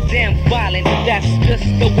so damn violent? That's just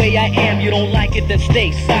the way I am. You don't like it, then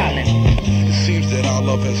stay silent. It seems that our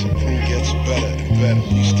love as a crew gets better and better.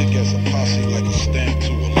 We stick as a posse like a stamp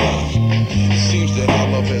to a letter. It seems that our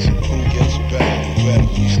love as a crew gets better and better.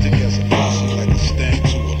 We stick as a posse like a stamp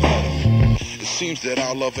to a letter. It seems that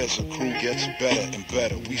our love as a crew gets better and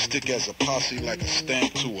better. We stick as a posse like a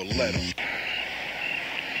stamp to a letter.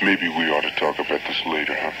 Maybe we ought to talk about this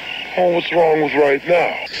later, huh? Oh, what's wrong with right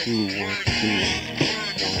now? 2 1 2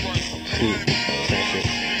 1 2.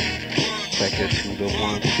 Check it to the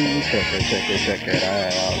 1 2. Check it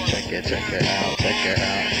out. Check it out. Check it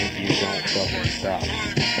out. And you don't fucking stop.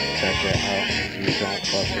 Check it out and you don't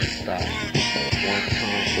fucking stop. One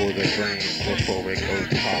time for the brain before it goes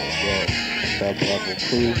pop. Yes, sub-level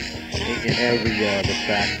crew in your area. The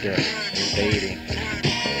factor invading.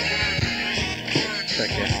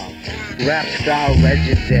 Check it out. Rap style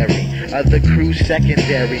legendary, other crew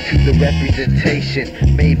secondary to the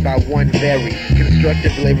representation made by one very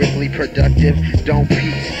constructive, lyrically productive. Don't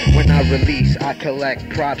peace when I release. I collect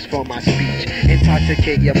props for my speech.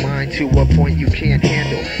 Intoxicate your mind to a point you can't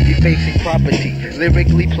handle. Defacing property,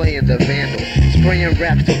 lyrically playing the vandal. Spraying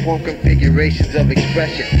raps to form configurations of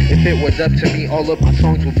expression. If it was up to me, all of my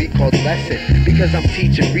songs would be called lesson. Because I'm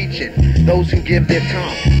teaching, reaching those who give their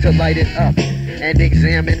time to light it up and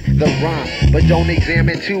examine the rhyme. But don't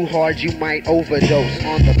examine too hard, you might overdose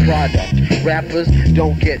on the product. Rappers,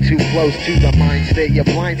 don't get too close to the mind state. Your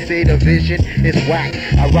blind state of vision is whack.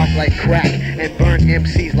 I rock like crack and burn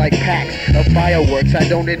MCs like packs of fireworks. I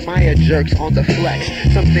don't admire jerks on the flex.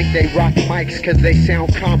 Some think they rock mics cause they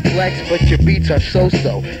sound complex, but your beats are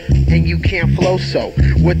so-so and you can't flow. So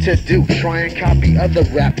what to do? Try and copy other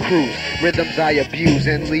rap crews. Rhythms I abuse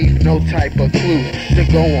and leave no type of clues to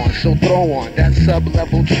go on. So throw on that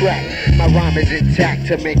sub-level track. My rhyme is intact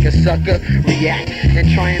to make a sucker react and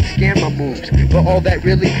try and scam my moves. But all that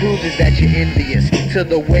really proves is that you're envious to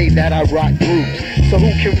the way that I rock grooves. So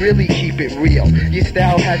who can really keep it real? Your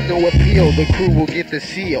style has no appeal. The crew will get the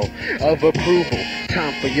seal of approval.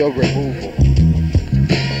 Time for your removal.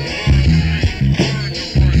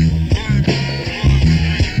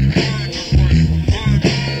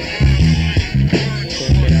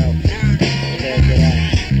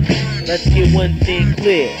 Let's get one thing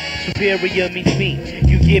clear. Superior means me.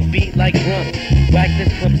 You get beat like drums.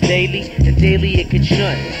 Whackness comes daily, and daily it can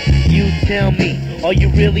shun. You tell me, are you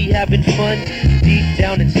really having fun? Deep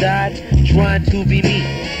down inside, trying to be me.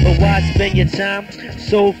 But why spend your time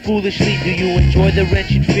so foolishly? Do you enjoy the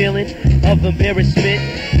wrenching feeling of embarrassment?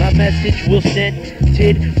 My message will send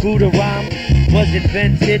through the rhyme. Was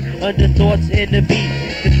invented under thoughts in the beat.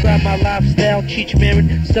 Describe my lifestyle, Cheech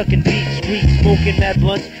Marin, stuck in beat street, smoking mad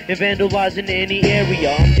blunts and vandalizing any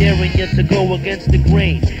area. I'm daring you to go against the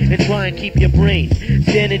grain and try and keep your brain.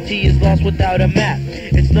 Sanity is lost without a map.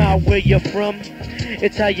 It's not where you're from,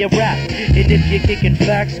 it's how you rap. And if you're kicking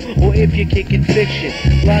facts, or if you're kicking fiction,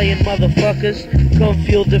 lying motherfuckers, come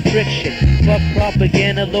feel the friction. Fuck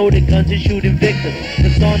propaganda, loaded guns and shooting victims.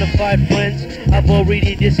 Personified friends, I've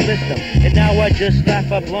already dismissed them. And now I just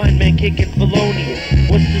laugh at blind men kicking felonious.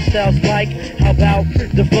 What's the styles like? How about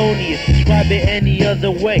the phoniest? Describe it any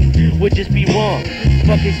other way would just be wrong.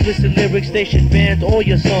 Fuck explicit lyrics, they should ban all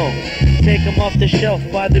your songs. Take them off the shelf,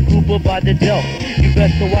 by the group or by the delf. You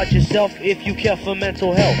best to watch yourself if you care for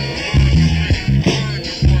mental health.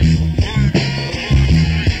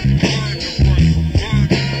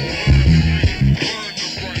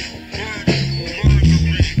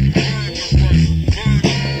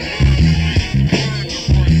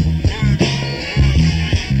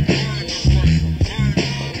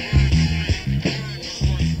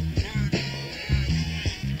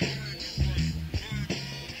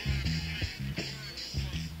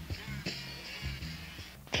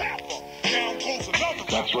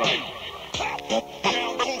 That's right.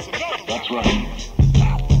 That's right. That's right.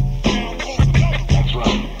 That's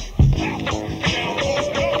right.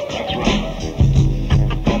 That's right.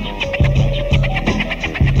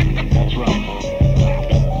 That's right.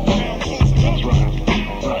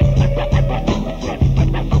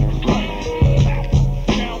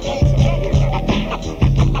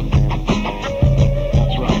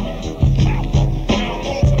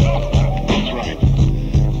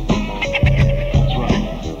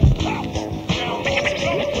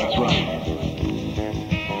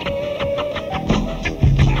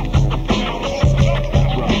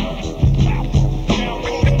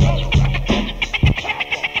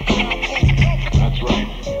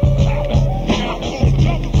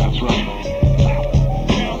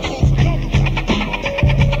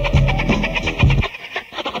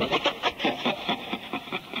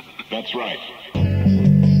 That's right.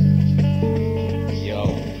 Yo,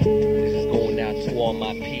 this is going out to all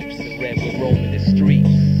my peeps in Redwood roaming the streets.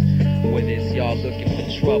 Whether it's y'all looking for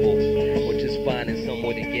trouble or just finding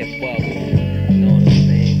somewhere to get bubbled. You know what I'm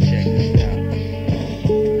saying? Check this out.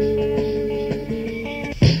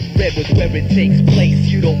 Redwood, where it takes place,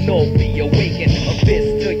 you don't know, be awakened. A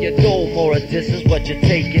fist to your dome or a distance, what you're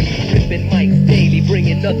taking. Ripping mics daily,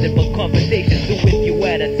 bringing nothing but conversations. So if you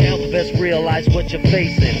out of town, best realize what you're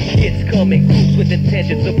facing. It's coming, groups with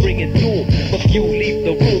intentions of bringing doom. But few leave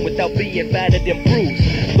the room without being battered and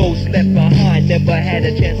bruised. Those left behind never had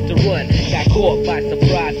a chance to run. Got caught by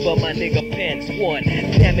surprise, but my nigga PenzOne.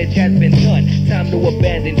 Damage has been done, time to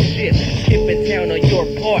abandon ship. Skipping town on your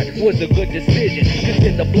part was a good decision. Cause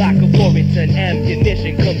in the block of Warrington,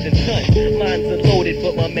 ammunition comes in tons. Mine's unloaded,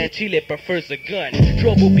 but my man Chile prefers a gun.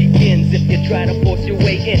 Trouble begins if you try to force your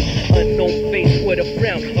way in. Unknown face with a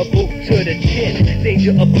frown, a boot to the chin.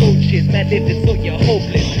 Danger approaches, man living so you're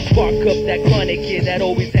hopeless. Spark up that chronic kid that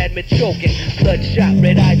always had me choking. Bloodshot,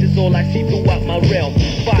 red eyes is all I see throughout my realm.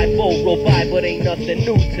 5-0 roll by, but ain't nothing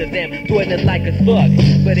new to them. Dwelling like a thug,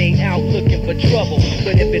 but ain't out looking for trouble.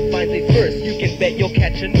 But if it finds it first, you can bet you'll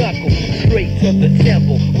catch a knuckle. Straight to the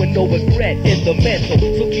temple, with no regret in the mental.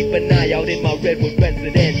 So keep an eye out in my Redwood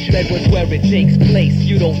residential. Redwood's where it takes place,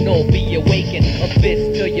 you don't know, be awakened. A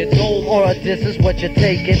fist to your dome, or a diss is what you're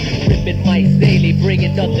taking. Ripping mics daily,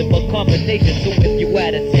 bringing nothing but combination. So if you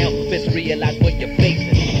out of town, best realize what you're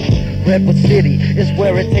facing. Redwood City is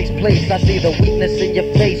where it takes place. I see the weakness in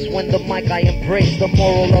your face when the mic I embrace. The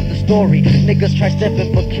moral of the story, niggas try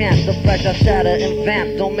stepping for camp. The fragile shatter and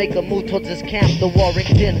vamp, don't make a move towards this camp. The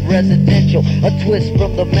Warrington residential, a twist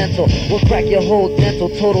from the mental will crack your whole dental.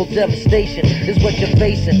 Total devastation is what you're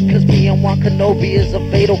facing. Cause me and JuanKanobi is a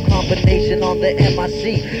fatal combination on the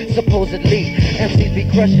MIC. Supposedly, MCs be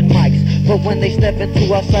crushing mics, but when they step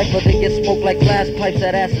into our cypher, they get smoked like glass pipes.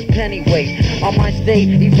 That ass is pennyweight. On my state,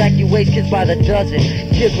 evacuate kids by the dozen.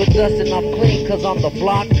 Kids with dusting off clean, cause on the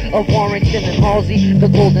block of Warrington and Halsey, the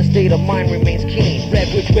golden state of mind remains keen.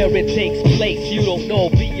 Redwood's where it takes place, you don't know,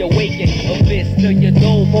 be awakened. A fist to your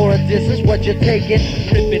dome, or a diss is what you're taking.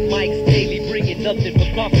 Ripping mics daily, bringing nothing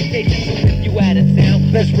but confrontation. So if you out of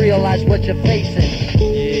town, best realize what you're facing.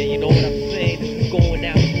 Yeah, you know what I'm saying? This is going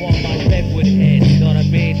out to all my Redwood heads, you know what I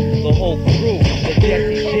mean? The whole crew, the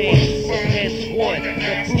Jesse James, the PenzOne, the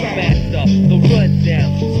Brewmasta, the Rundown,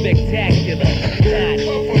 Spectacular, God,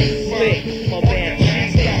 Slick, my man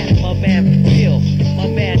Jster, my man Phil, my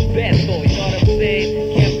man Bethel, you know what I'm saying?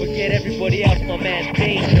 Can't forget everybody else, my man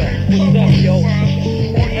Danger. What's up, yo?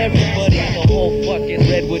 Everybody in the whole fucking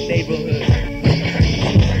Redwood neighborhood.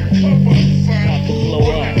 About to blow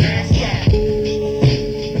up.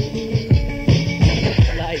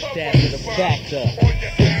 Like that with a factor.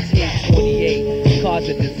 1628, cause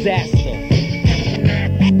a disaster.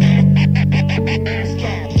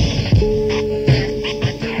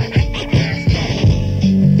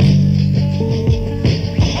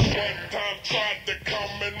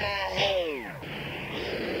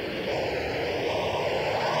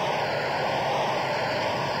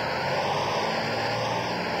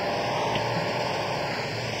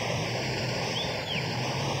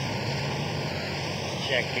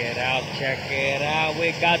 check it out, check it out.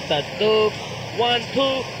 We got the Dukes. 1,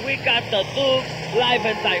 2, we got the Dukes. Live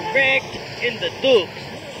and direct in the Dukes.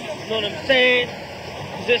 You know what I'm saying?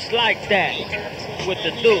 Just like that. With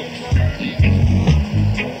the Dukes.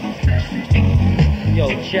 Yo,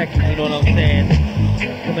 check it, you know what I'm saying?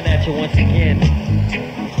 Coming at you once again.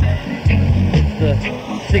 It's the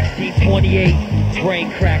 1628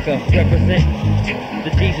 brain cracker representing the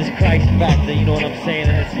Jesus Christ factor, you know what I'm saying?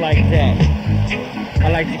 And it's like that. I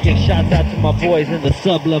like to give shots out to my boys in the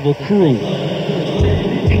sub-level crew.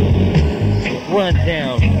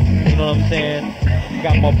 Rundown, you know what I'm saying?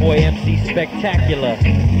 Got my boy MC Spectacular,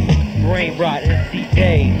 Brain Rot, MC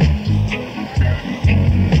Dave.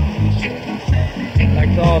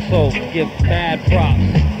 Like to also give mad props,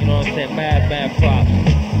 you know what I'm saying? Mad props.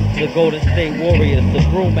 The Golden State Warriors, the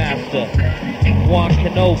Brewmasta,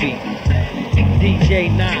 JuanKanobi, DJ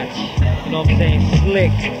Notch, you know what I'm saying?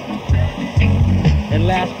 Slick. And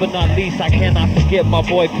last but not least, I cannot forget my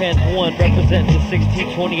boy PenzOne representing the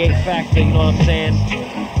 1628 factor, you know what I'm saying?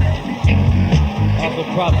 Also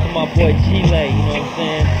props to my boy Chile, you know what I'm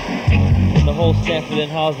saying? And the whole Stanford and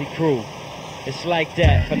Halsey crew. It's like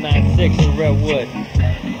that for 9-6 in Redwood.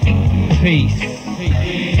 Peace.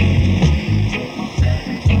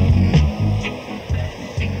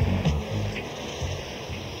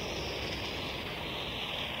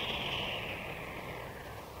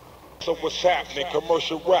 So what's happening?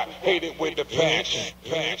 Commercial rap, hate it with the passion.